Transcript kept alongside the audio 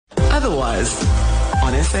Otherwise,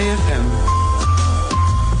 on SAFM.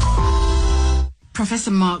 Professor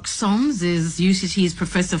Mark Solms is UCT's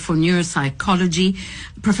Professor for Neuropsychology.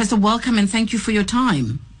 Professor, welcome and thank you for your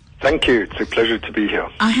time. Thank you. It's a pleasure to be here.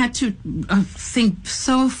 I had to think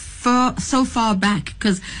so far back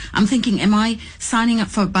because I'm thinking, am I signing up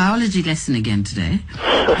for a biology lesson again today?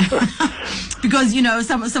 Because, you know,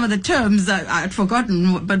 some of the terms I'd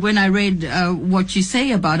forgotten, but when I read what you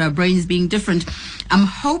say about our brains being different, I'm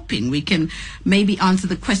hoping we can maybe answer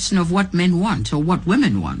the question of what men want or what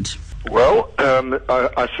women want. Well,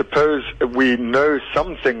 I suppose we know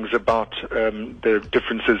some things about the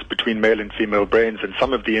differences between male and female brains and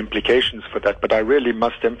some of the implications for that, but I really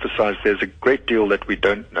must emphasize there's a great deal that we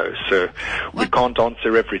don't know, so we can't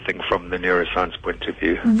answer everything from the neuroscience point of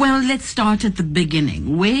view. Well, let's start at the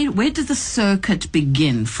beginning. Where does the circuit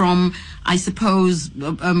begin? From, I suppose,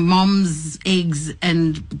 mom's eggs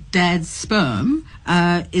and dad's sperm?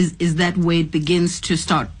 Is that where it begins to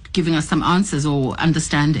start giving us some answers or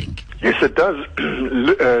understanding? Yes, it does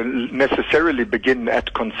necessarily begin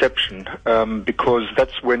at conception, because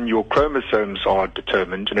that's when your chromosomes are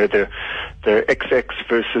determined. You know, the XX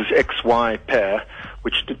versus XY pair,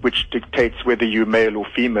 which dictates whether you're male or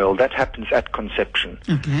female. That happens at conception,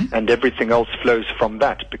 and everything else flows from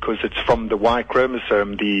that because it's from the Y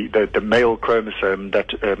chromosome, the male chromosome,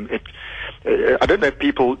 that I don't know if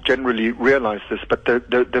people generally realize this, but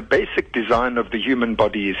the basic design of the human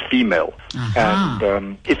body is female.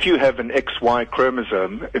 And if you have an XY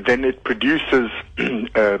chromosome, then it produces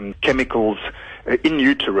chemicals in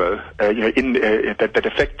utero that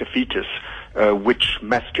affect the fetus, which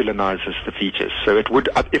masculinizes the fetus. So it would,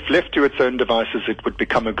 if left to its own devices, it would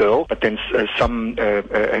become a girl, but then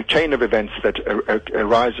a chain of events that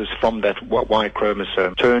arises from that Y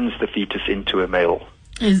chromosome turns the fetus into a male.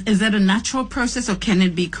 Is that a natural process or can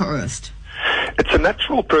it be coerced? It's a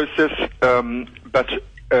natural process, but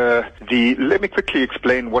let me quickly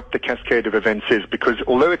explain what the cascade of events is, because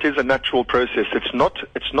although it is a natural process, it's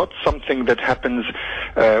not something that happens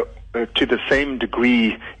to the same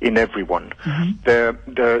degree in everyone. The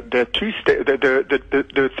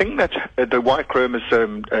thing that the Y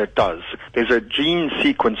chromosome does, there's a gene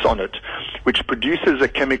sequence on it which produces a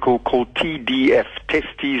chemical called TDF,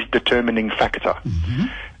 testes determining factor.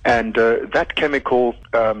 And that chemical,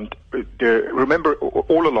 remember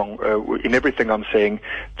all along in everything I'm saying,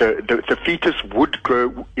 the fetus would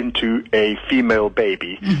grow into a female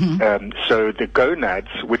baby. So the gonads,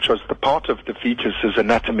 which was the part of the fetus's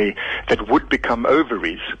anatomy that would become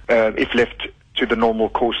ovaries if left to the normal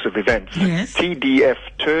course of events. TDF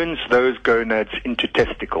turns those gonads into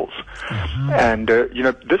testicles. And,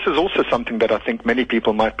 this is also something that I think many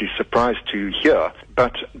people might be surprised to hear,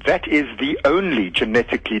 but that is the only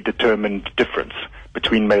genetically determined difference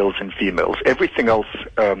between males and females. Everything else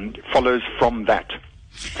follows from that.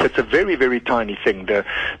 So it's a very, very tiny thing.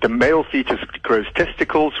 The male fetus grows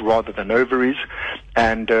testicles rather than ovaries,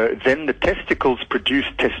 and then the testicles produce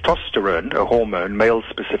testosterone, a hormone,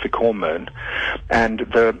 male-specific hormone, and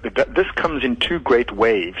this comes in two great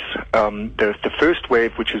waves. The first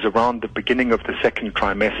wave, which is around the beginning of the second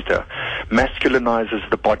trimester, masculinizes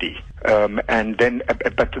the body. And then,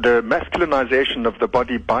 but the masculinization of the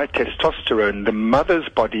body by testosterone, the mother's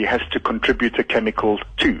body has to contribute a chemical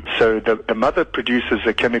too. So the mother produces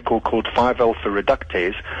a chemical called 5-alpha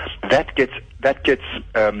reductase that gets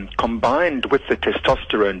combined with the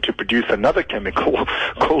testosterone to produce another chemical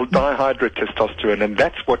called dihydrotestosterone, and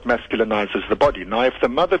that's what masculinizes the body. Now, if the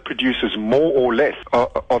mother produces more or less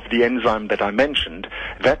of the enzyme that I mentioned,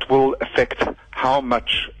 that will affect how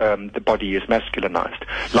much the body is masculinized.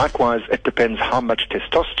 Likewise, it depends how much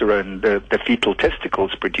testosterone the fetal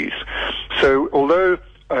testicles produce. So although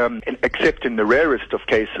except in the rarest of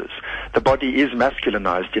cases, the body is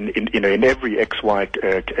masculinized in every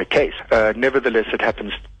XY case. Nevertheless, it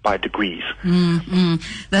happens by degrees.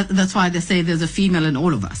 That's why they say there's a female in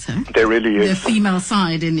all of us. Huh? There really is. The female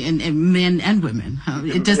side in men and women.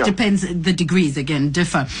 It just depends. The degrees again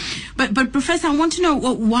differ. But Professor, I want to know,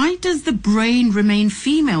 why does the brain remain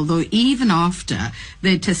female though, even after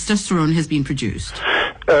the testosterone has been produced?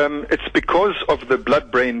 It's because of the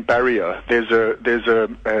blood-brain barrier. There's a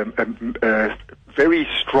very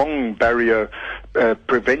strong barrier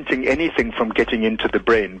preventing anything from getting into the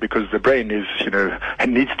brain, because the brain is, it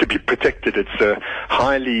needs to be protected. It's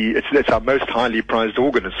our most highly prized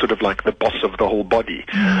organ. It's sort of like the boss of the whole body.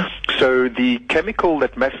 So the chemical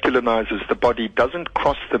that masculinizes the body doesn't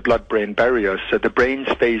cross the blood-brain barrier, so the brain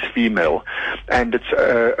stays female. And it's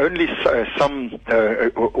only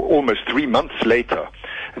almost 3 months later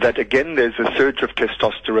that again there's a surge of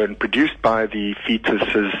testosterone produced by the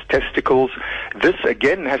fetus's testicles. This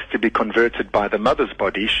again has to be converted by the mother's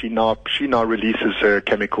body. She now releases a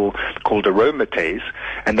chemical called aromatase,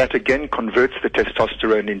 and that again converts the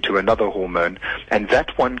testosterone into another hormone, and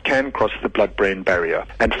that one can cross the blood-brain barrier.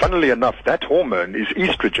 And funnily enough, that hormone is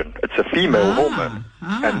estrogen. It's a female hormone.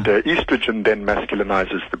 And estrogen then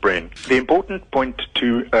masculinizes the brain. The important point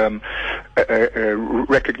to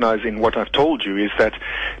recognize in what I've told you is that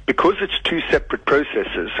because it's two separate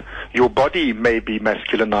processes, your body may be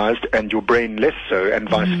masculinized and your brain less so, and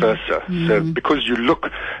vice versa. So because you look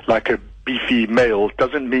like a beefy male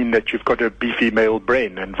doesn't mean that you've got a beefy male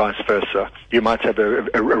brain, and vice versa. You might have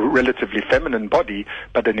a relatively feminine body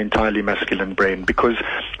but an entirely masculine brain, because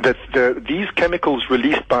these chemicals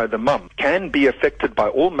released by the mum can be affected by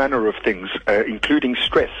all manner of things, including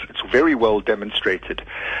stress. It's very well demonstrated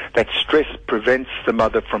that stress prevents the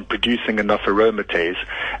mother from producing enough aromatase,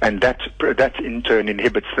 and that in turn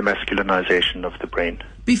inhibits the masculinization of the brain.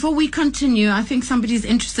 Before we continue, I think somebody's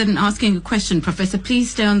interested in asking a question. Professor,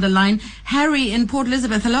 please stay on the line. Harry in Port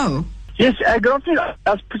Elizabeth, hello. Yes, good afternoon.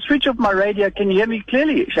 I'll switch off my radio. Can you hear me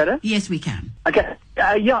clearly, Shado? Yes, we can. Okay.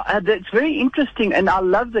 That's very interesting, and I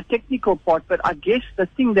love the technical part, but I guess the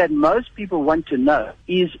thing that most people want to know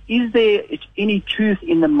is there any truth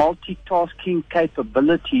in the multitasking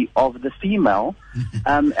capability of the female?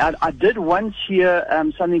 I did once hear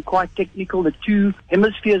something quite technical. The two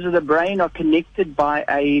hemispheres of the brain are connected by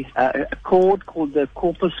a cord called the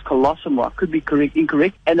corpus callosum. I could be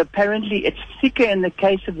incorrect. And apparently it's thicker in the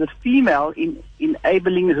case of the female,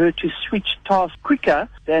 enabling her to switch tasks quicker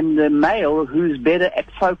than the male, who's better at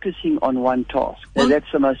focusing on one task. Well, that's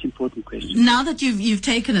the most important question. Now that you've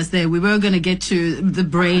taken us there, we were going to get to the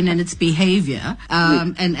brain and its behavior,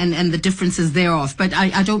 and the differences thereof. But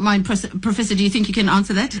I don't mind, Professor, do you think you can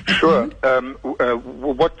answer that? Sure.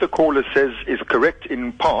 What the caller says is correct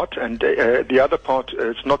in part, and the other part,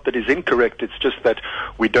 it's not that is incorrect, it's just that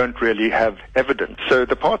we don't really have evidence. So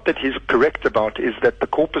the part that he's correct about is that the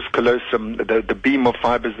corpus callosum, the beam of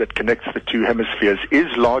fibers that connects the two hemispheres, is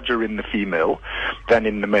larger in the female than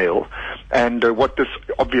in the male. And what this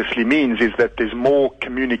obviously means is that there's more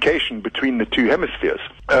communication between the two hemispheres.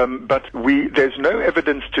 But there's no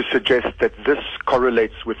evidence to suggest that this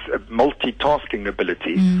correlates with multitasking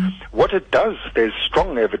ability. What it does, there's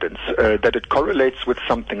strong evidence that it correlates with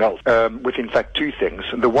something else, with in fact two things.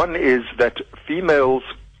 The one is that females,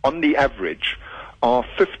 on the average, are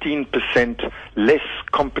 15% less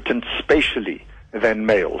competent spatially than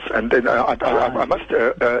males. And then I must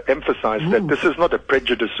emphasize that this is not a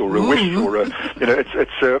prejudice or a wish or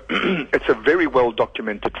it's a very well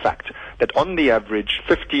documented fact that on the average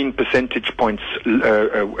 15 percentage points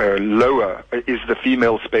lower is the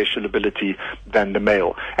female spatial ability than the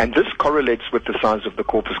male. And this correlates with the size of the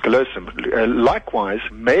corpus callosum. Likewise,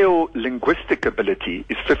 male linguistic ability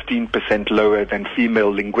is 15% lower than female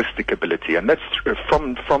linguistic ability, and that's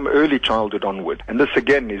from early childhood onward. And this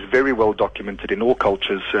again is very well documented in all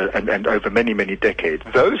cultures and over many, many decades.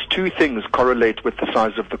 Those two things correlate with the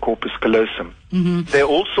size of the corpus callosum. There are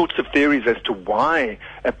all sorts of theories as to why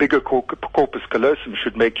a bigger corpus callosum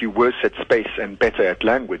should make you worse at space and better at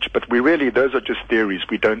language, but those are just theories.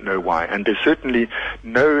 We don't know why, and there's certainly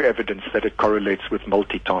no evidence that it correlates with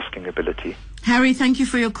multitasking ability. Harry, thank you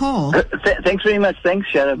for your call. Thanks very much. Thanks,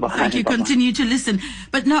 Shado. Bye. Thank you. Continue to listen.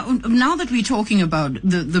 But now that we're talking about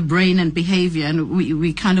the brain and behavior, and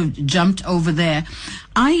we kind of jumped over there,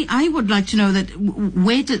 I would like to know that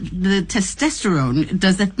where the testosterone,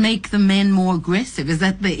 does that make the men more aggressive? Is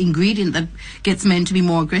that the ingredient that gets men to be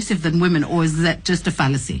more aggressive than women, or is that just a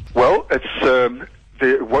fallacy? Well,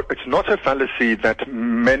 it's not a fallacy that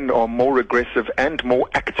men are more aggressive and more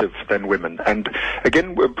active than women. And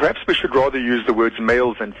again, perhaps we should rather use the words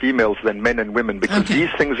males and females than men and women, because these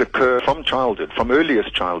things occur from childhood, from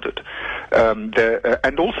earliest childhood.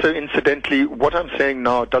 And also, incidentally, what I'm saying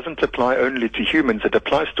now doesn't apply only to humans; it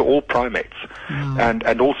applies to all primates,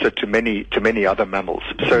 and also to many other mammals.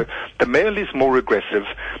 So the male is more aggressive,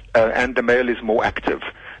 and the male is more active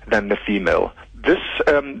than the female. This,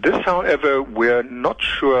 however, we're not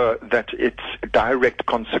sure that it's a direct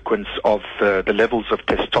consequence of the levels of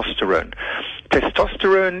testosterone.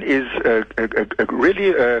 Testosterone is a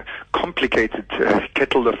really complicated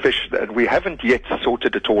kettle of fish that we haven't yet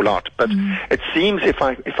sorted it all out. But it seems, if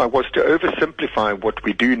I was to oversimplify what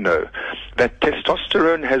we do know, that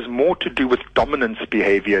testosterone has more to do with dominance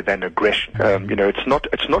behavior than aggression.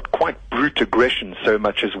 It's not quite brute aggression so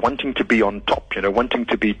much as wanting to be on top. Wanting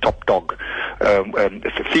to be top dog.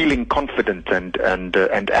 feeling confident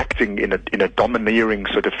and acting in a domineering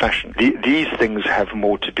sort of fashion. These things have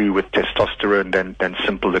more to do with testosterone than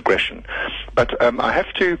simple aggression. But I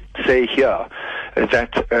have to say here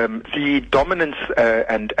that the dominance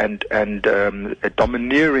and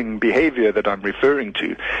domineering behavior that I'm referring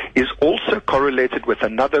to is also correlated with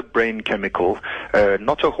another brain chemical,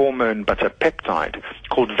 not a hormone but a peptide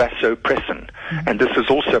called vasopressin, and this is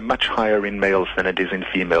also much higher in males than it is in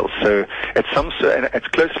females. So it's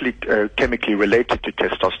closely chemically related to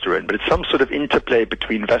testosterone, but it's some sort of interplay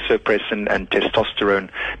between vasopressin and testosterone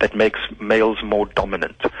that makes males more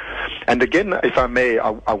dominant. And again, if I may,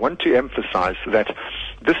 I want to emphasize that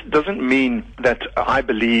this doesn't mean that I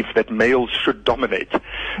believe that males should dominate.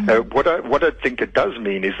 What I think it does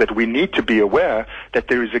mean is that we need to be aware that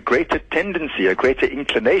there is a greater tendency, a greater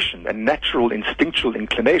inclination, a natural instinctual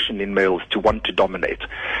inclination in males to want to dominate.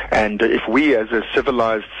 And if we as a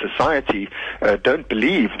civilized society don't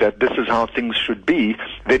believe that this is how things should be,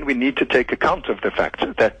 then we need to take account of the fact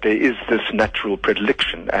that there is this natural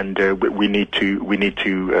predilection, and we need to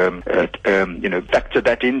factor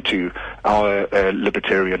that into our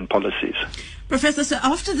libertarian policies. Professor, so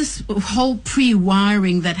after this whole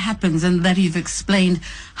pre-wiring that happens and that you've explained,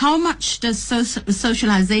 how much does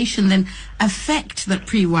socialization then affect that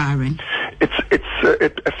pre-wiring?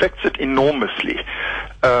 It affects it enormously.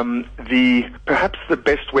 Perhaps the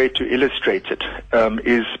best way to illustrate it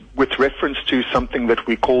is with reference to something that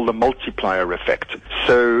we call the multiplier effect.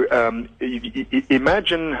 So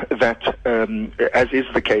imagine that, as is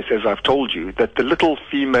the case, as I've told you, that the little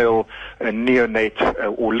female neonate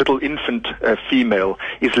or little infant female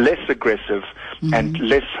is less aggressive and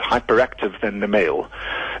less hyperactive than the male.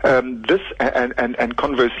 This and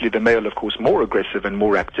conversely, the male, of course, more aggressive and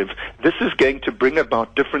more active. This is going to bring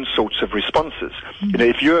about different sorts of responses. You know,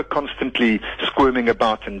 if you're constantly squirming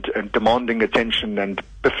about and demanding attention and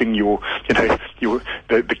biffing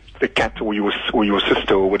the cat or your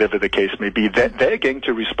sister or whatever the case may be, they're going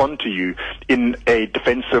to respond to you in a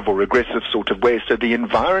defensive or aggressive sort of way. So the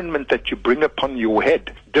environment that you bring upon your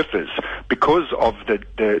head differs because of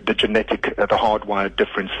the genetic, the hardwired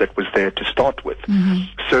difference that was there to start with.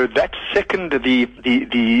 So that second, the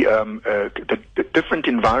different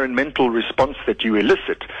environmental response that you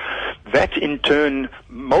elicit, that in turn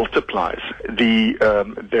multiplies the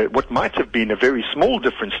what might have been a very small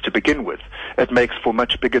difference to begin with. It makes for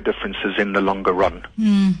much bigger differences in the longer run.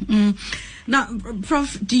 Now,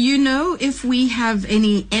 Prof, do you know if we have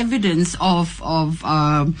any evidence of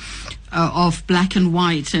black and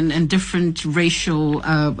white and different racial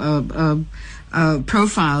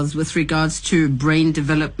profiles with regards to brain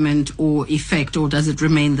development or effect, or does it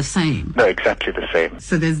remain the same? No, exactly the same.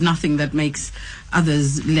 So there's nothing that makes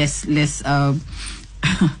others less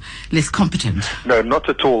less competent? No, not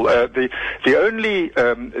at all. The only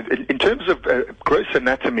in terms of gross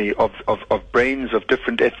anatomy of brains of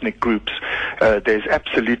different ethnic groups, there's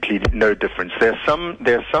absolutely no difference. There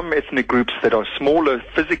are some ethnic groups that are smaller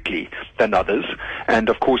physically than others, and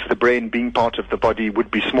of course the brain, being part of the body, would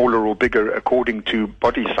be smaller or bigger according to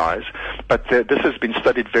body size. But this has been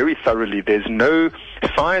studied very thoroughly. There's no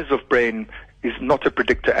size of brain is not a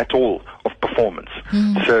predictor at all of performance.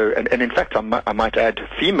 So, and in fact, I might add,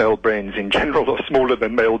 female brains in general are smaller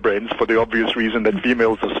than male brains for the obvious reason that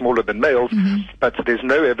females are smaller than males, but there's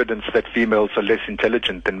no evidence that females are less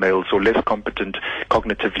intelligent than males or less competent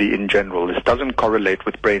cognitively in general. This doesn't correlate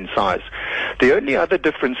with brain size. The only other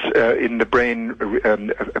difference in the brain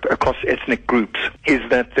across ethnic groups is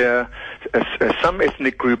that some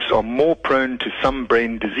ethnic groups are more prone to some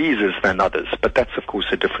brain diseases than others, but that's of course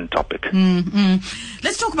a different topic.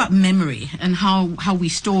 Let's talk about memory and how we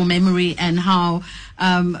store memory and how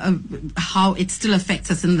it still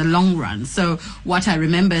affects us in the long run. So what I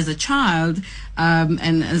remember as a child,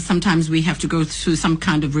 and sometimes we have to go through some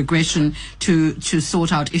kind of regression to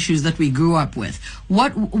sort out issues that we grew up with.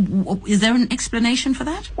 What is there an explanation for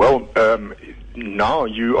that? Well, now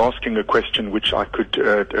you're asking a question which I could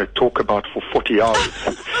talk about for 40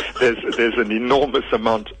 hours. There's an enormous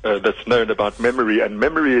amount that's known about memory, and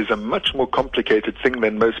memory is a much more complicated thing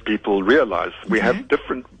than most people realize. We have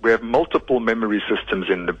multiple memory systems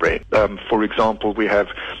in the brain. For example, we have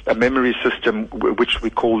a memory system which we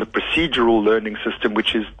call the procedural learning system,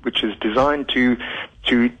 which is designed to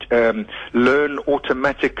learn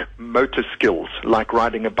automatic motor skills like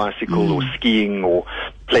riding a bicycle or skiing or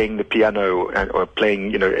playing the piano or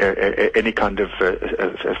playing, any kind of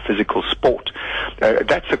physical sport.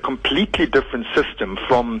 That's a completely different system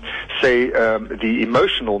from, say, the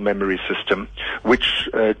emotional memory system, which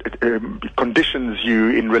conditions you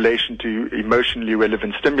in relation to emotionally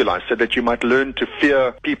relevant stimuli, so that you might learn to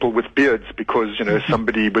fear people with beards because,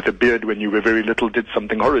 somebody with a beard when you were very little did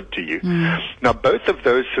something horrid to you. Now, both of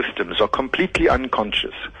those systems are completely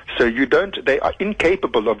unconscious. So they are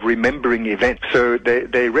incapable of remembering events. So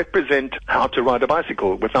they represent how to ride a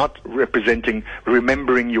bicycle without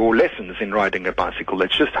remembering your lessons in riding a bicycle.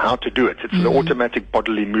 It's just how to do it. It's the automatic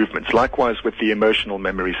bodily movements. Likewise with the emotional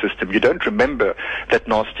memory system. You don't remember that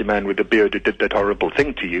nasty man with a beard who did that horrible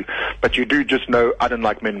thing to you, but you do just know, I don't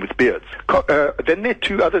like men with beards. Then there are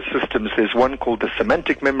two other systems. There's one called the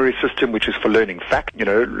semantic memory system, which is for learning fact. We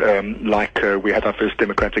had our first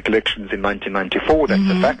democratic elections in 1994, that's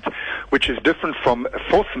a fact, which is different from a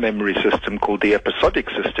fourth memory system called the episodic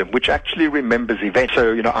system, which actually remembers events.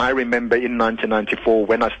 So, I remember in 1994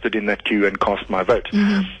 when I stood in that queue and cast my vote.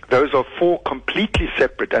 Those are four completely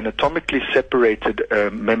separate, anatomically separated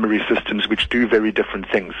memory systems which do very different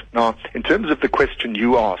things. Now, in terms of the question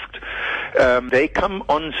you asked, they come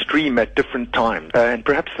on stream at different times. And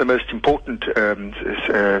perhaps the most important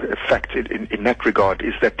fact in that regard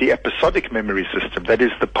is that the episodic memory system, that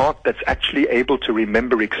is the part that's actually able to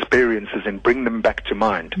remember experiences and bring them back to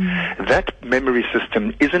mind, that memory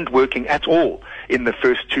system isn't working at all in the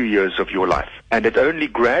first 2 years of your life. And it only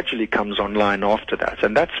gradually comes online after that.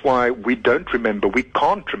 And that's why we don't remember. We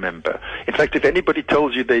can't remember. In fact, if anybody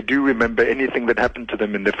tells you they do remember anything that happened to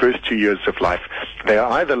them in the first 2 years of life, they are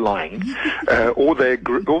either lying or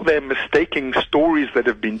they're mistaking stories that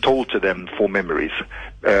have been told to them for memories.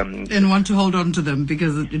 And want to hold on to them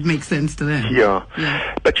because it makes sense to them. Yeah.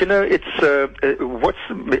 But it's what's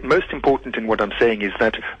most important in what I'm saying is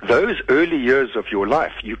that those early years of your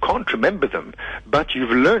life, you can't remember them, but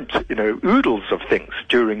you've learnt, oodles of things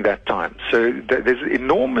during that time. So there's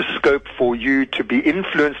enormous scope for you to be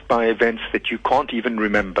influenced by events that you can't even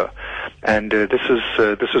remember. And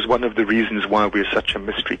this is one of the reasons why we're such a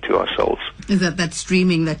mystery to ourselves. Is that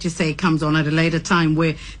streaming that you say comes on at a later time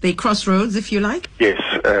where they crossroads, if you like? Yes.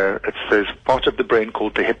 There's part of the brain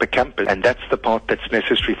called the hippocampus, and that's the part that's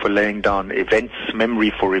necessary for laying down events,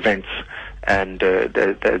 memory for events, and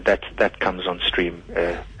that comes on stream,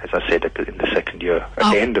 as I said, in the second year,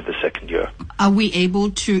 at the end of the second year. Are we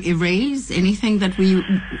able to erase anything that we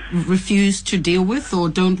refuse to deal with or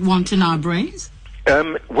don't want in our brains?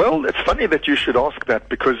 Well, it's funny that you should ask that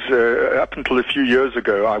because up until a few years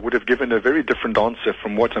ago, I would have given a very different answer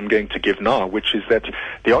from what I'm going to give now, which is that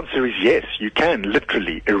the answer is yes, you can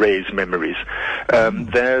literally erase memories.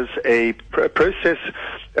 There's a process.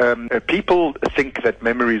 People think that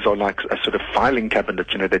memories are like a sort of filing cabinet,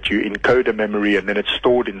 that you encode a memory and then it's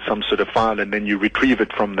stored in some sort of file and then you retrieve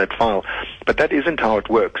it from that file. But that isn't how it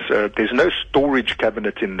works. There's no storage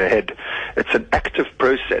cabinet in the head. It's an active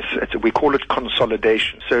process. We call it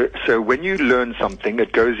consolidation. So when you learn something,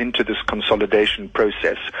 it goes into this consolidation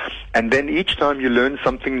process. And then each time you learn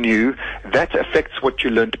something new, that affects what you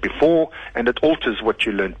learned before and it alters what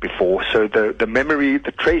you learned before. So the memory,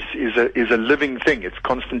 the trace is a living thing. It's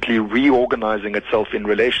constantly reorganizing itself in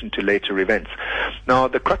relation to later events. Now,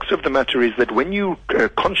 the crux of the matter is that when you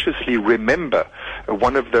consciously remember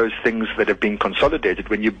one of those things that have been consolidated,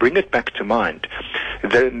 when you bring it back to mind,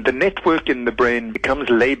 the network in the brain becomes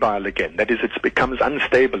labile again. That is, it becomes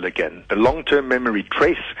unstable again. The long-term memory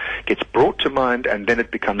trace gets brought to mind and then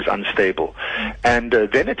it becomes unstable. And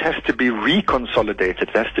then it has to be reconsolidated. It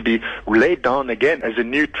has to be laid down again as a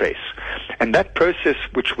new trace. And that process,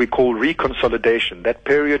 which we call reconsolidation, that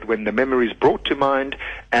period when the memory is brought to mind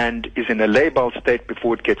and is in a labile state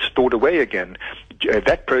before it gets stored away again,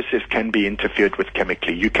 that process can be interfered with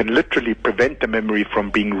chemically. You can literally prevent the memory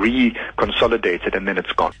from being reconsolidated and then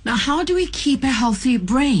it's gone. Now, how do we keep a healthy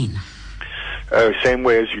brain? Same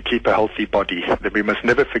way as you keep a healthy body. We must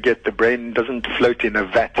never forget the brain doesn't float in a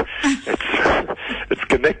vat. It's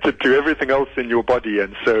connected to everything else in your body,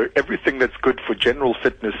 and so everything that's good for general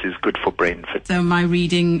fitness is good for brain fitness. So my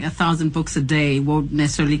reading 1,000 books a day won't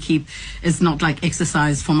necessarily it's not like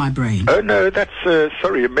exercise for my brain. Oh, no, that's,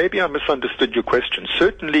 sorry, maybe I misunderstood your question.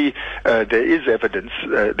 Certainly there is evidence,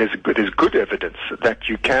 there's good evidence that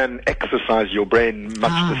you can exercise your brain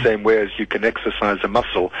much the same way as you can exercise a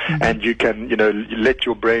muscle, and you can, let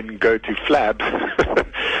your brain go to flab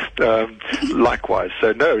Likewise.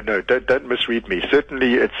 So no, don't misread me.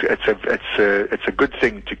 Certainly, it's a good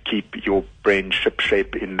thing to keep your brain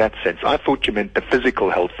ship-shape in that sense. I thought you meant the physical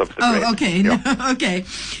health of the brain. Oh, okay. Yeah. No, okay.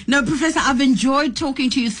 No, Professor, I've enjoyed talking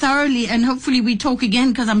to you thoroughly, and hopefully we talk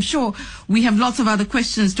again, because I'm sure we have lots of other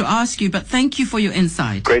questions to ask you, but thank you for your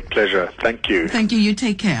insight. Great pleasure. Thank you. Thank you. You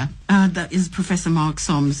take care. That is Professor Mark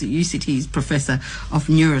Solms, UCT's Professor of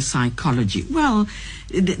Neuropsychology. Well,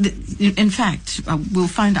 in fact, I'll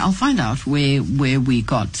find out where we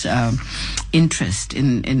got interest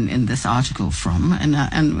in this article from,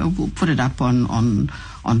 and we'll put it up on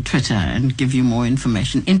Twitter and give you more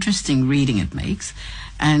information. Interesting reading it makes,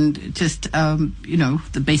 and just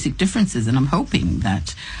the basic differences. And I'm hoping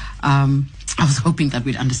that. I was hoping that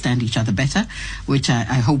we'd understand each other better, which I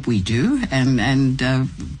hope we do, and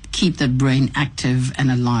keep the brain active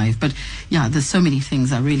and alive. But yeah, there's so many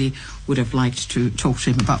things I really would have liked to talk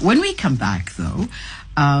to him about. When we come back, though,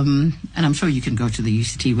 and I'm sure you can go to the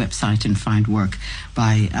UCT website and find work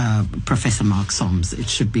by Professor Mark Solms. It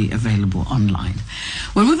should be available online.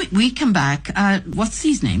 When we come back, what's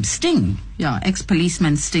his name? Sting. Yeah,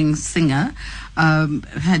 ex-policeman Sting Singer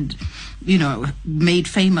had made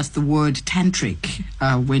famous the word tantric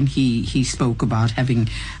when he spoke about having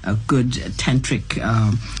a good tantric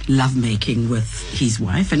lovemaking with his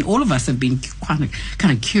wife, and all of us have been kind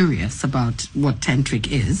of curious about what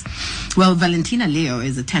tantric is. Well, Valentina Leo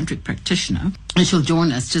is a tantric practitioner, and she'll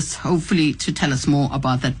join us just hopefully to tell us more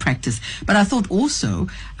about that practice. But I thought also,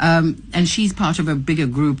 and she's part of a bigger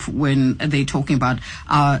group when they're talking about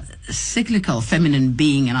our cyclical feminine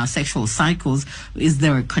being and our sexual cycles. Is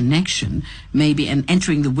there a connection, maybe, and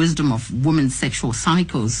entering the wisdom of women's sexual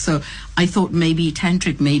cycles? So I thought maybe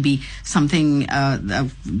tantric may be something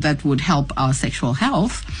that would help our sexual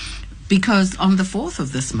health, because on the 4th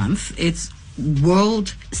of this month, it's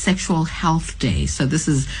World Sexual Health Day. So this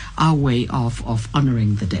is our way of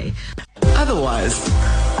honoring the day. Otherwise,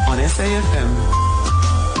 on SAFM.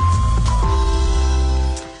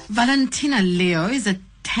 Valentina Leo is a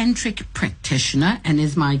tantric practitioner and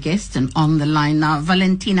is my guest and on the line now.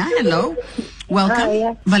 Valentina, hello. Welcome.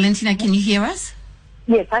 Hi. Valentina, can you hear us?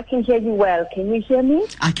 Yes, I can hear you well. Can you hear me?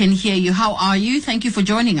 I can hear you. How are you? Thank you for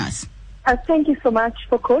joining us. Thank you so much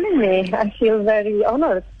for calling me. I feel very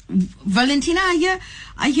honored. Valentina, I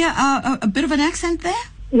hear a bit of an accent there?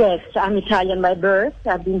 Yes, I'm Italian by birth.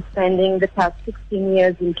 I've been spending the past 16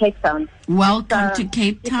 years in Cape Town. Welcome to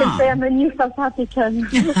Cape Town. You can say I'm a new South African.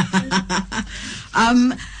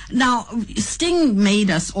 Now, Sting made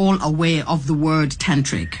us all aware of the word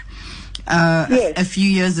tantric. Yes. A few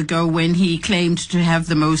years ago, when he claimed to have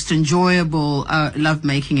the most enjoyable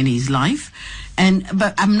lovemaking in his life.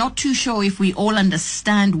 But I'm not too sure if we all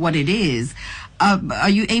understand what it is. Are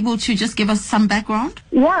you able to just give us some background?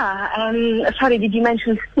 Yeah. Sorry, did you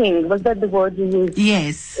mention Sting? Was that the word you used?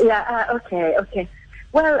 Yes. Yeah. Okay.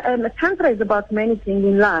 Well, Tantra is about many things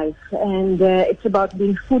in life, and it's about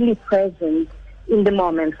being fully present in the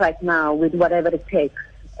moment right now with whatever it takes,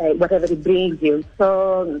 whatever it brings you.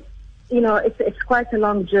 So, it's quite a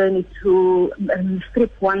long journey to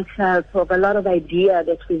strip oneself of a lot of idea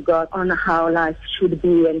that we've got on how life should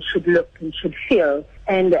be and should look and should feel,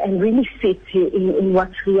 and really sit in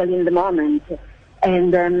what's real in the moment.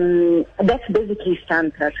 And that's basically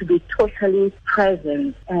Tantra, to be totally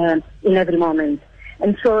present in every moment.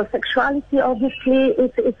 And so sexuality, obviously,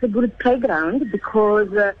 it's a good playground because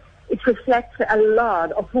it reflects a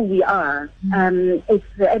lot of who we are. It's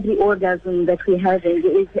every orgasm that we have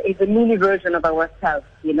is a mini version of ourselves,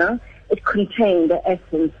 It contains the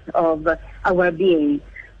essence of our being.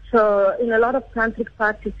 So in a lot of tantric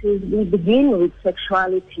practices, we begin with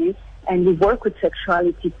sexuality and we work with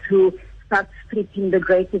sexuality to start stripping the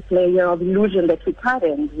greatest layer of illusion that we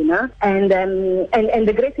carry, And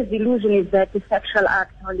the greatest illusion is that the sexual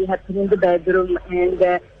act only happens in the bedroom and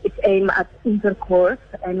it's aimed at intercourse,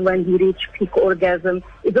 and when we reach peak orgasm,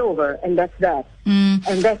 it's over, and that's that.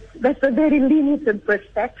 And that's a very limited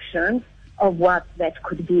perception of what that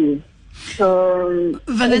could be. So,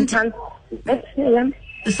 Valentina.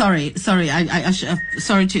 Sorry. Sorry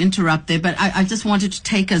to interrupt there, but I just wanted to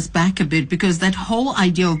take us back a bit, because that whole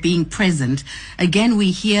idea of being present, again,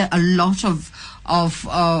 we hear a lot of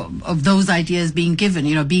those ideas being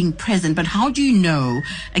given, being present. But how do you know?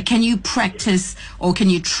 Can you practice or can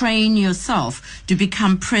you train yourself to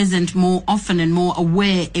become present more often and more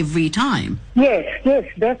aware every time? Yes,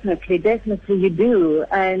 definitely you do.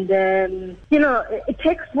 And, it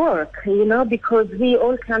takes work, because we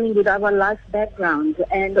all come in with our life background.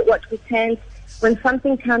 And what we tend when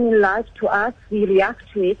something comes in life to us, we react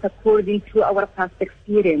to it according to our past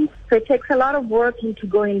experience. So it takes a lot of work into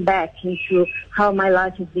going back into how my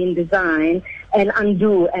life has been designed and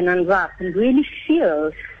undo and unwrap and really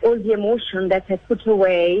feel all the emotion that I put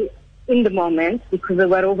away in the moment because they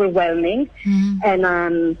were overwhelming, and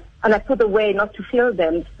I put away not to feel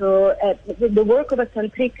them. So the work of a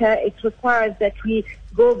tantrika, it requires that we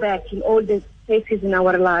go back in all the spaces in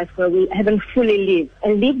our life where we haven't fully lived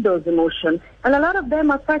and live those emotions. And a lot of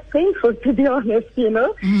them are quite painful, to be honest, you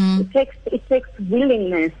know. It takes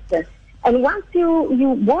willingness. And once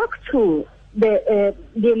you work through the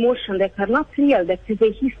emotion that are not real, that is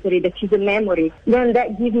a history, that is a memory, then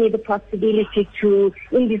that gives me the possibility to,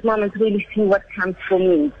 in this moment, really see what comes for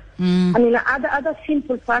me. I mean, other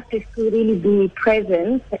simple practice to really be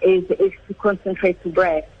present is to concentrate to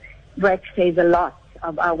breath. Breath says a lot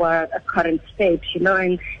of our current state, you know,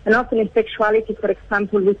 and often in sexuality, for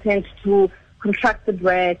example, we tend to contract the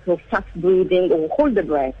breath or fast breathing or hold the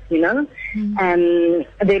breath, you know, and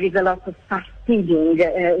there is a lot of fast feeding,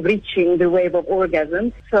 reaching the wave of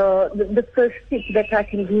orgasm. So the first tip that I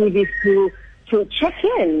can give is to check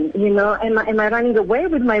in, you know, am I running away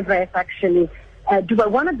with my breath actually? Do I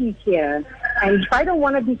want to be here? And if I don't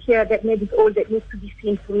want to be here, that maybe it's all that needs to be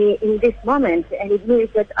seen for me in this moment. And it means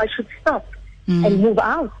that I should stop and move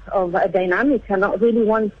out of a dynamic and not really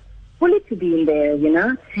want fully to be in there, you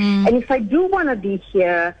know? And if I do want to be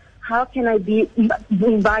here, how can I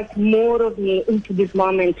invite more of me into this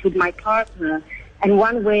moment with my partner? And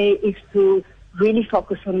one way is to really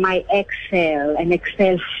focus on my exhale and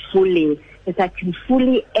exhale fully, that I can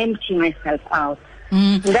fully empty myself out.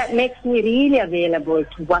 And that makes me really available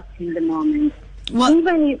to what's in the moment. Well,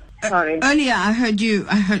 even if, sorry. Earlier,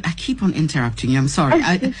 I keep on interrupting you. I'm sorry.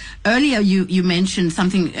 Earlier, you mentioned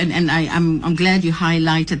something, and I'm glad you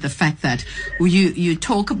highlighted the fact that you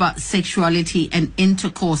talk about sexuality and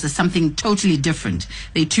intercourse as something totally different.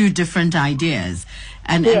 They're two different ideas.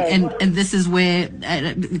 And this is where,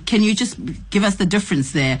 can you just give us the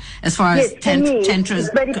difference there as far as Tantra is?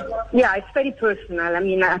 It's very personal. I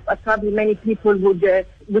mean, probably many people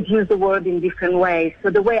would use the word in different ways. So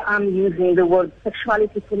the way I'm using the word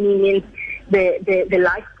sexuality for me means the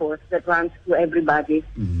life force that runs through everybody.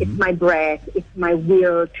 It's my breath. It's my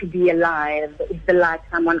will to be alive. It's the light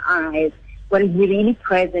someone's eyes. When we're really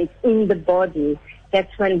present in the body,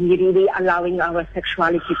 that's when we're really allowing our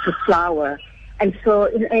sexuality to flower. And so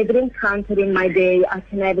in every encounter in my day, I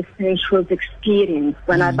can have a sensual experience.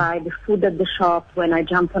 When I buy the food at the shop, when I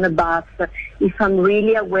jump on a bus, if I'm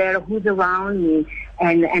really aware of who's around me,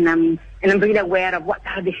 and I'm really aware of what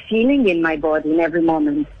are the feeling in my body in every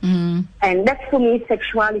moment. And that's for me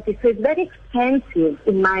sexuality. So it's very extensive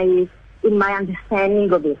in my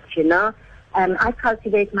understanding of it, you know. I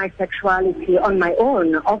cultivate my sexuality on my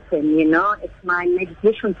own often, you know. It's my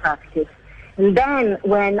meditation practice. And then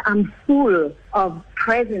when I'm full of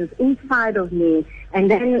presence inside of me,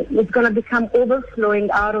 and then it's going to become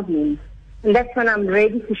overflowing out of me. And that's when I'm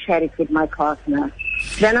ready to share it with my partner.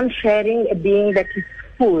 Then I'm sharing a being that is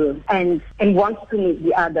full and wants to meet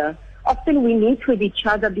the other. Often we meet with each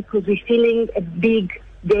other because we're feeling a big,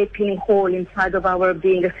 gaping hole inside of our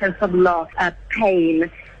being, a sense of loss,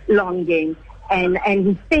 pain, longing. And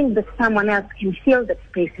we think that someone else can fill that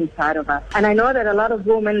space inside of us. And I know that a lot of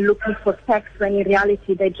women looking for sex when in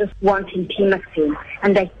reality they just want intimacy.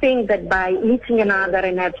 And they think that by meeting another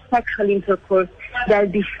and have sexual intercourse, they'll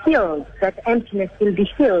be filled, that emptiness will be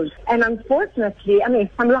filled. And unfortunately, I mean,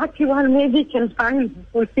 some lucky one maybe can find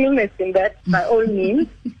fulfillment in that by all means.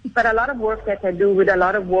 But a lot of work that I do with a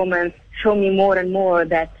lot of women show me more and more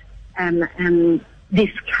that this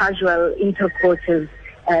casual intercourse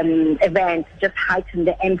event just heighten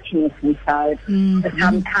the emptiness inside,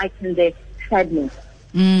 heighten the sadness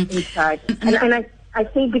inside. And I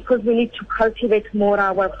think because we need to cultivate more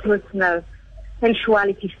our personal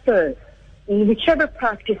sensuality first, in whichever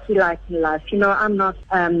practice we like in life. You know, I'm not,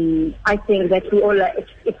 I think that we all,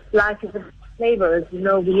 if life is a flavors, you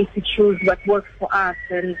know, we need to choose what works for us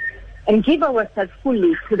and give ourselves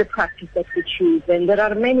fully to the practice that we choose. And there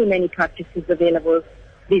are many, many practices available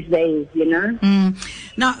these days, you know.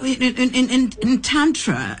 Now, in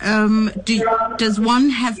Tantra, does one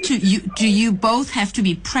have to? Do you both have to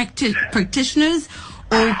be practitioners,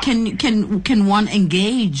 or can one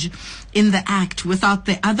engage in the act without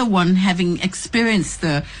the other one having experienced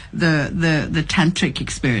the tantric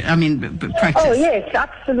experience? I mean, practice. Oh yes,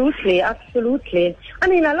 absolutely. I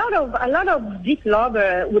mean, a lot of deep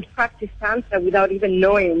lover would practice tantra without even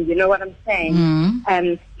knowing. You know what I'm saying?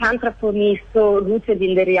 Tantra for me is so rooted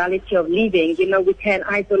in the reality of living. You know, we can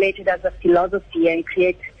isolate it as a philosophy and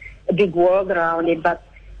create a big world around it, but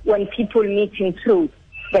when people meet in truth,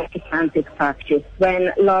 that's a tantric practice.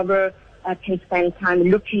 When lovers can spend time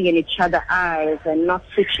looking in each other's eyes and not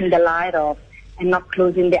switching the light off and not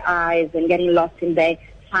closing the eyes and getting lost in their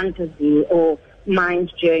fantasy or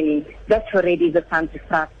mind journey, that's already the tantric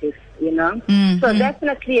practice, you know? So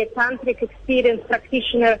definitely a tantric experienced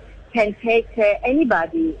practitioner can take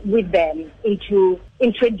anybody with them into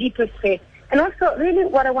a deeper space. And also, really,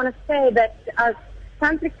 what I want to say that as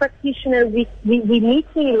tantric practitioner, we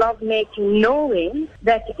meeting lovemaking, knowing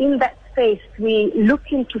that in that space we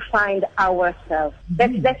looking to find ourselves.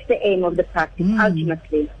 That's the aim of the practice,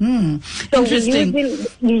 ultimately. So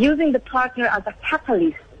we're using the partner as a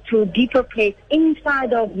catalyst to deeper place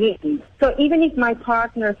inside of me. So even if my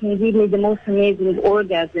partner can give me the most amazing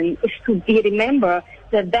orgasm, is to remember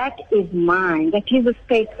that is mine. That is a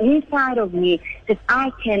space inside of me that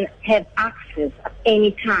I can have access at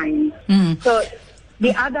any time. So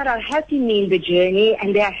the other are helping me in the journey,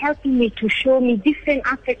 and they are helping me to show me different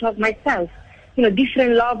aspects of myself. You know,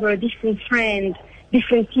 different lover, different friend,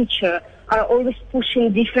 different teacher are always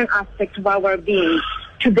pushing different aspects of our being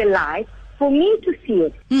to the light for me to see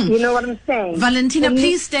it. You know what I'm saying? Valentina,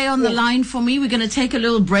 please stay on the line for me. We're going to take a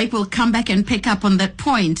little break. We'll come back and pick up on that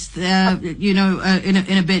point, in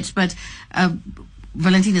a bit. But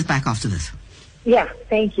Valentina's back after this. Yeah,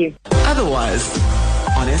 thank you. Otherwise,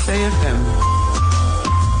 on SAFM.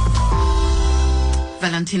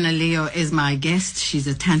 Valentina Leo is my guest. She's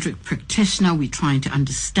a tantric practitioner. We're trying to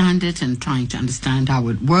understand it and trying to understand how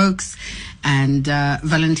it works. And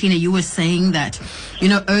Valentina, you were saying that,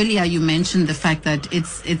 earlier you mentioned the fact that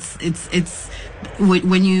it's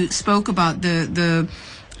when you spoke about the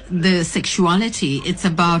sexuality, it's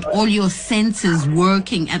about all your senses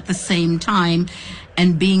working at the same time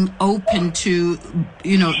and being open to,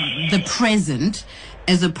 the present,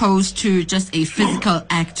 as opposed to just a physical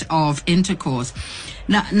act of intercourse.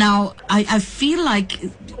 Now, I feel like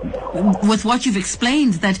with what you've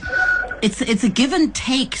explained that it's a give and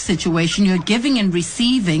take situation. You're giving and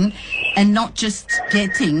receiving and not just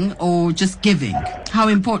getting or just giving. How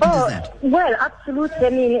important is that? Well, absolutely. I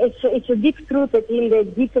mean, it's a deep truth that in the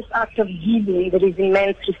deepest act of giving there is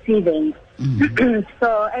immense receiving.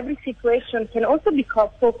 So every situation can also be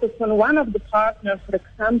focused on one of the partners, for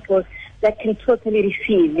example, that can totally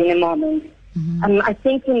receive in a moment. I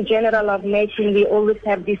think in general of making, we always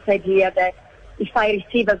have this idea that if I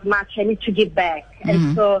receive as much, I need to give back.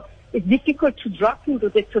 And so it's difficult to drop into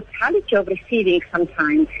the totality of receiving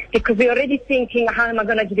sometimes because we're already thinking, how am I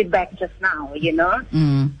going to give it back just now,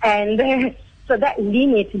 And so that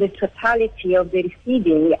limits the totality of the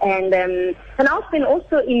receiving. And often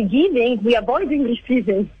also in giving, we avoiding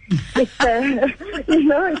receiving. It's,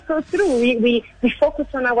 it's so true. We focus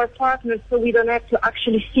on our partners so we don't have to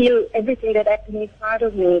actually feel everything that happens inside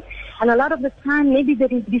of me. And a lot of the time, maybe there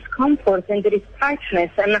is discomfort and there is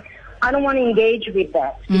tightness. And I don't want to engage with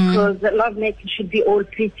that because lovemaking should be all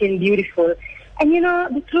pretty and beautiful. And,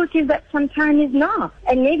 the truth is that sometimes it's not.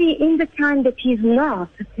 And maybe in the time that is not,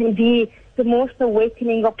 it can be the most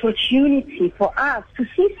awakening opportunity for us to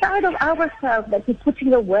see side of ourselves that we're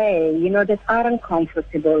putting away, that are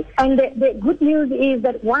uncomfortable. And the good news is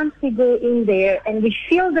that once we go in there and we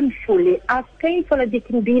feel them fully, as painful as it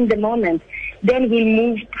can be in the moment, then we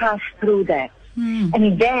move past through that.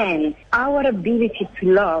 And then our ability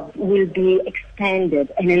to love will be expanded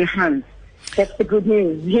and enhanced. That's the good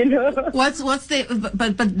news,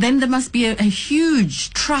 But then there must be a huge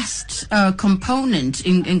trust component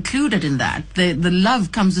included in that. The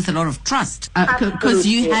love comes with a lot of trust because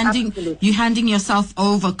you're handing yourself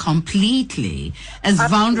over completely, as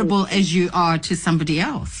vulnerable as you are to somebody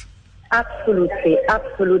else. Absolutely.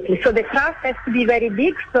 So the trust has to be very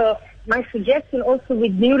big. So my suggestion also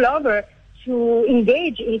with new lover to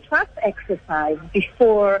engage in trust exercise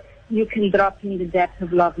before you can drop in the depth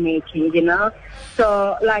of lovemaking,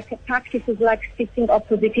 So practices like sitting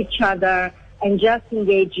opposite each other and just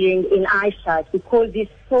engaging in eyesight. We call this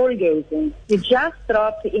soul gazing. You just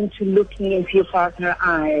drop into looking into your partner's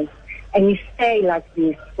eyes and you stay like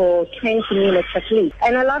this for 20 minutes at least.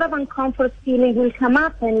 And a lot of uncomfort feelings will come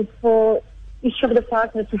up and for each of the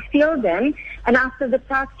partners to feel them. And after the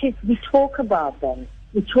practice, we talk about them.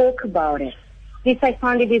 We talk about it. This I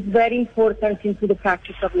found it is very important into the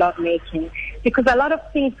practice of lovemaking because a lot of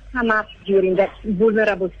things come up during that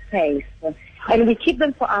vulnerable space and we keep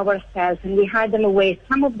them for ourselves and we hide them away.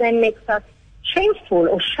 Some of them makes us shameful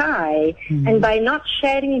or shy and by not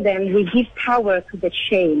sharing them we give power to the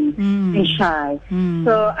shame and shy.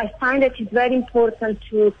 So I find that it's very important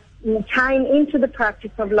to time into the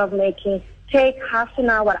practice of lovemaking. Take half an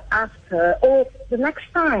hour after or the next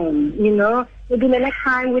time, maybe the next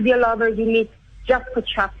time with your lover you meet just for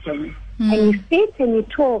chatting. And you sit and you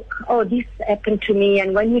talk, oh, this happened to me,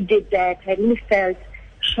 and when you did that, I really felt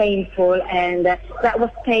shameful, and that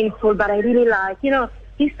was painful, but I really like,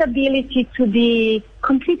 this ability to be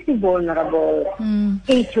completely vulnerable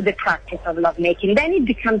into the practice of lovemaking. Then it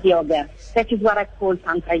becomes yoga. That is what I call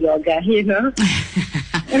Tantra yoga,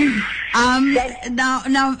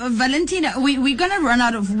 Now, Valentina, we're going to run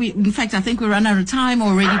out of, in fact, I think we run out of time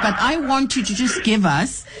already, but I want you to just give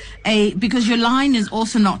us because your line is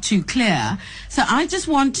also not too clear. So I just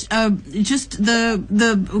want just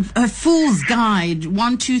a fool's guide,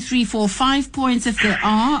 1, 2, 3, 4, 5 points, if there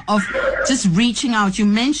are, of just reaching out. You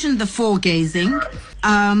mentioned the foregazing.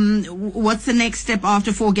 What's the next step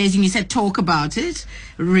after foregazing? You said talk about it,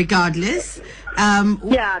 regardless.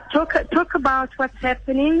 Talk about what's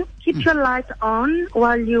happening. Keep your light on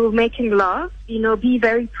while you're making love. Be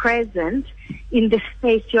very present in the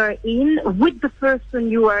space you're in with the person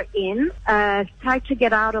you are in. Try to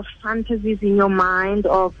get out of fantasies in your mind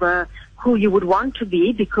of who you would want to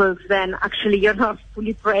be, because then actually you're not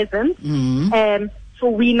fully present.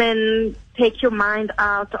 For women, take your mind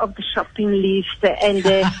out of the shopping list and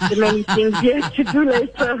the many things you have to do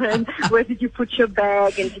later, and where did you put your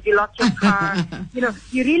bag, and did you lock your car?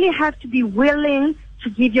 You really have to be willing to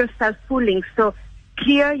give yourself fooling. So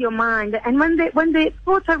clear your mind, and when the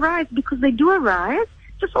thoughts arise, because they do arise,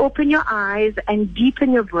 just open your eyes and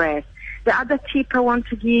deepen your breath. The other tip I want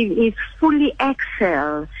to give is fully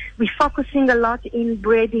exhale. We're focusing a lot in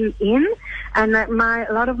breathing in, and a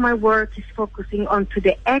lot of my work is focusing onto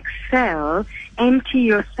the exhale. Empty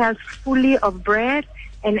yourself fully of breath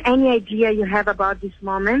and any idea you have about this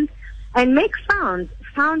moment, and make sound.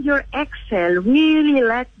 Sound your exhale. Really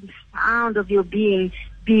let the sound of your being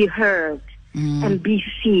be heard and be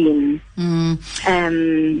seen.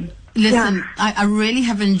 Listen, I really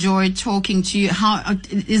have enjoyed talking to you.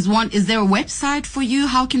 Is there a website for you?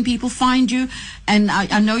 How can people find you? And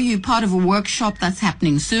I know you're part of a workshop that's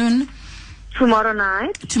happening soon. Tomorrow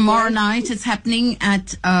night. Tomorrow night it's happening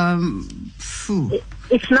at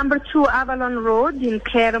it's number 2 Avalon Road in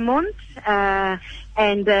Claremont,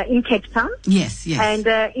 and in Cape Town. Yes. And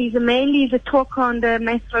is mainly the talk on the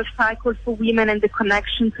menstrual cycle for women and the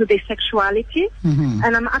connection to their sexuality.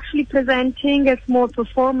 And I'm actually presenting a small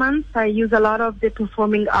performance. I use a lot of the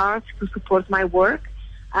performing arts to support my work.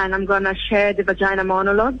 And I'm going to share the vagina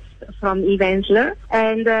monologues from Eve Ensler.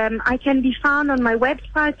 And I can be found on my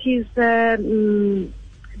website is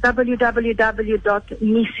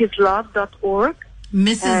www.mrslove.org.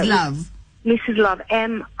 Mrs. Love. Mrs. Love,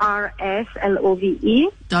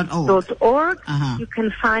 MRSLOVE.org. You can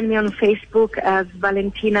find me on Facebook as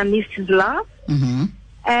Valentina Mrs. Love.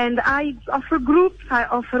 And I offer groups, I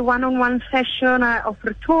offer one-on-one session, I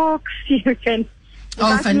offer talks. You can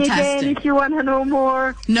ask me again if you want to know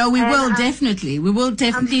more. No, we will definitely. We will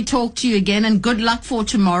definitely talk to you again, and good luck for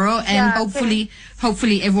tomorrow. And hopefully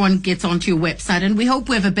everyone gets onto your website, and we hope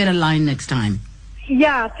we have a better line next time.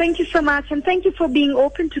 Yeah, thank you so much, and thank you for being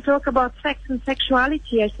open to talk about sex and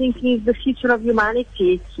sexuality. I think it's the future of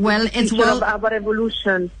humanity. Well, it's of our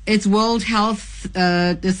evolution. It's World Health,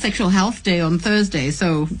 the Sexual Health Day on Thursday,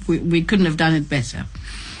 so we couldn't have done it better.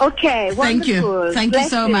 Okay, wonderful. Thank you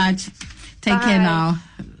so much. Take care now.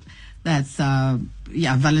 That's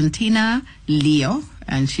Valentina Leo,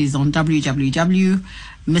 and she's on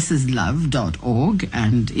www.mrslove.org.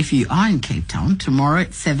 And if you are in Cape Town, tomorrow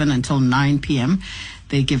at 7 until 9 p.m.,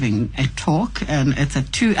 they're giving a talk, and it's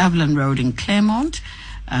at 2 Avalon Road in Claremont.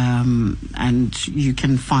 And you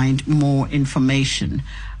can find more information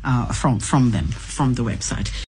from them, from the website.